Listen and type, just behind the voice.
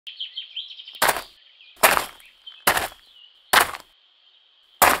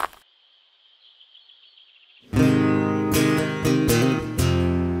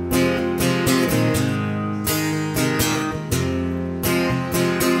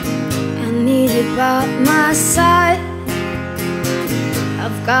By my side,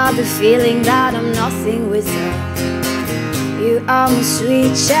 I've got the feeling that I'm nothing without you. Are my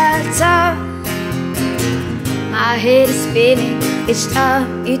sweet shelter. My head is spinning each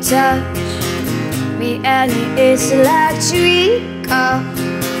time you touch me, and it is electrical.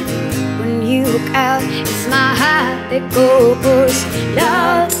 When you look out, it's my heart that goes.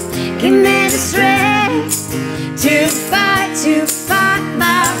 Love, give me the strength to fight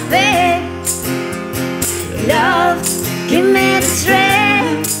my faith. Love, give me the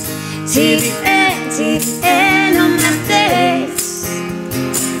strength till the end of my days.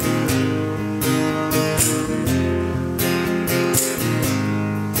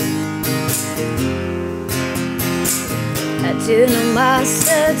 I do know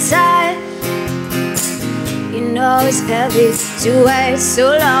myself tired. You know it's heavy to wait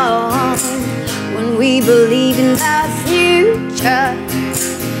so long. When we believe in the future,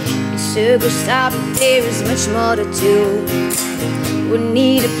 circle stop, there is much more to do. We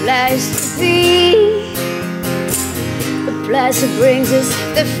need a place to be, a place that brings us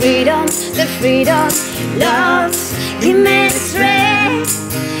the freedom, the freedom. Love, give me the strength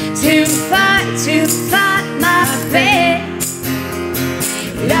to fight my faith.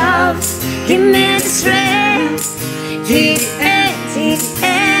 Love, give me the strength till the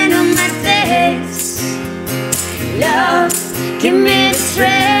end of my days. Love, give me the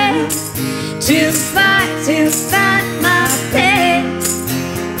strength to fight my faith.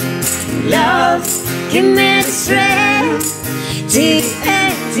 Love, give me the strength till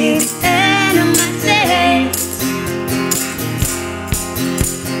the end of my days.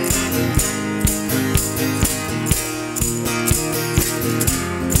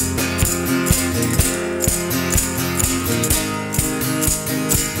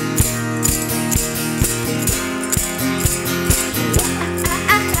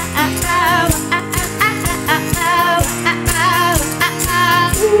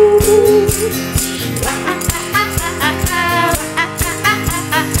 Ooh.